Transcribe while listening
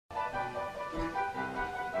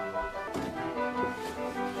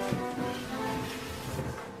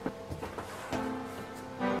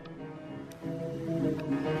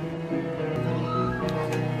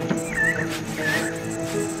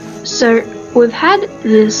So we've had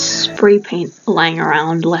this spray paint lying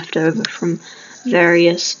around left over from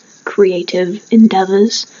various creative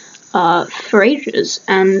endeavors for ages,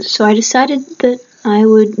 and so I decided that I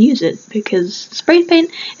would use it because spray paint,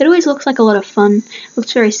 it always looks like a lot of fun. It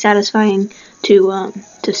looks very satisfying to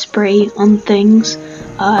spray on things,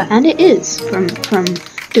 and it is. From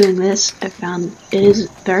doing this, I found it is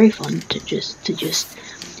very fun to just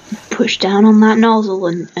push down on that nozzle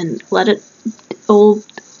and let it all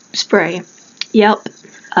spray. Yep.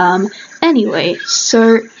 Anyway,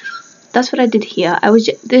 so that's what I did here.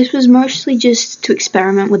 This was mostly just to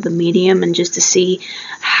experiment with the medium and just to see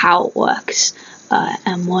how it works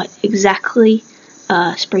and what exactly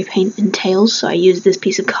spray paint entails. So I used this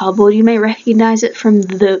piece of cardboard. You may recognize it from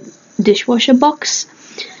the dishwasher box.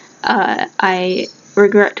 I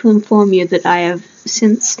regret to inform you that I have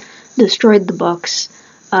since destroyed the box.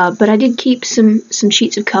 But I did keep some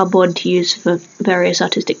sheets of cardboard to use for various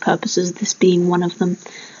artistic purposes, this being one of them.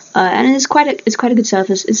 And it's quite a good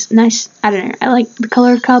surface. It's nice. I don't know. I like the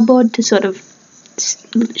color of cardboard to sort of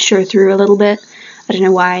show through a little bit. I don't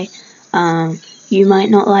know why. You might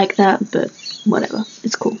not like that, but whatever.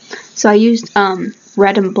 It's cool. So I used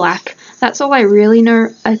red and black. That's all I really know.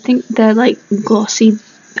 I think they're like glossy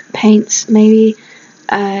paints, maybe.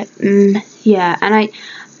 Yeah. And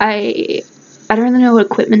I don't really know what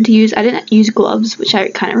equipment to use. I didn't use gloves, which I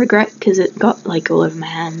kind of regret because it got like all over my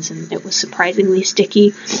hands and it was surprisingly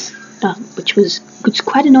sticky, which was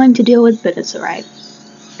quite annoying to deal with, but it's alright.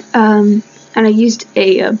 And I used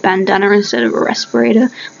a bandana instead of a respirator,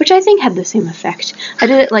 which I think had the same effect. I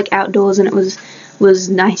did it like outdoors and it was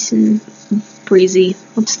nice and breezy.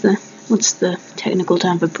 What's the technical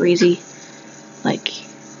term for breezy? Like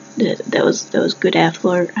there was good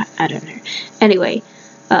airflow. I don't know. Anyway.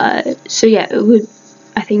 So yeah,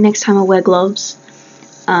 I think next time I'll wear gloves,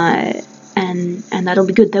 and that'll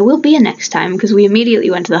be good. There will be a next time, because we immediately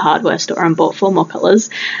went to the hardware store and bought 4 more colours,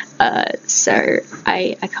 so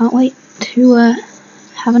I can't wait to,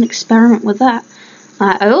 have an experiment with that.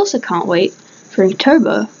 I also can't wait for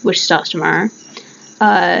October, which starts tomorrow,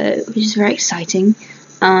 which is very exciting.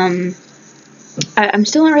 I'm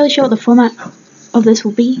still not really sure what the format of this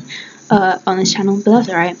will be, on this channel, but that's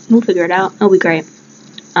alright, we'll figure it out, it'll be great.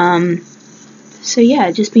 So yeah,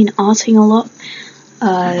 just been arting a lot,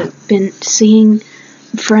 been seeing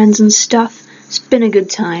friends and stuff. It's been a good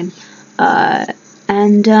time,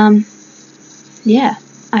 and yeah,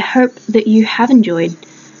 I hope that you have enjoyed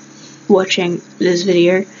watching this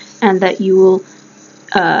video and that you will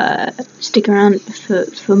stick around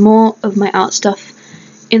for more of my art stuff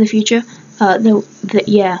in the future.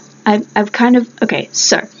 Yeah, I've kind of, okay,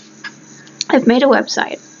 so I've made a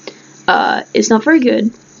website. It's not very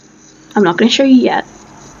good. I'm not going to show you yet.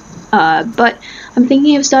 But I'm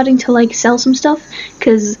thinking of starting to like sell some stuff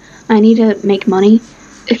because I need to make money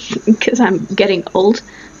because I'm getting old.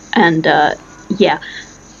 And yeah,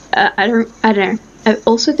 I don't know. I'm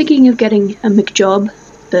also thinking of getting a McJob,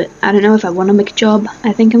 but I don't know if I want a McJob.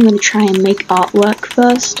 I think I'm going to try and make artwork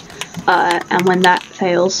first. And when that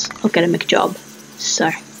fails, I'll get a McJob. So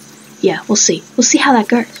yeah, we'll see. We'll see how that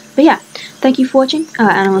goes. But yeah, thank you for watching, and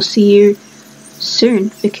I will see you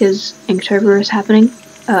soon, because Inktober is happening.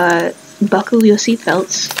 Buckle your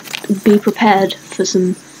seatbelts, be prepared for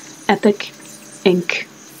some epic ink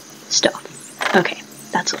stuff. Okay,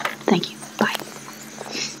 that's all. Thank you.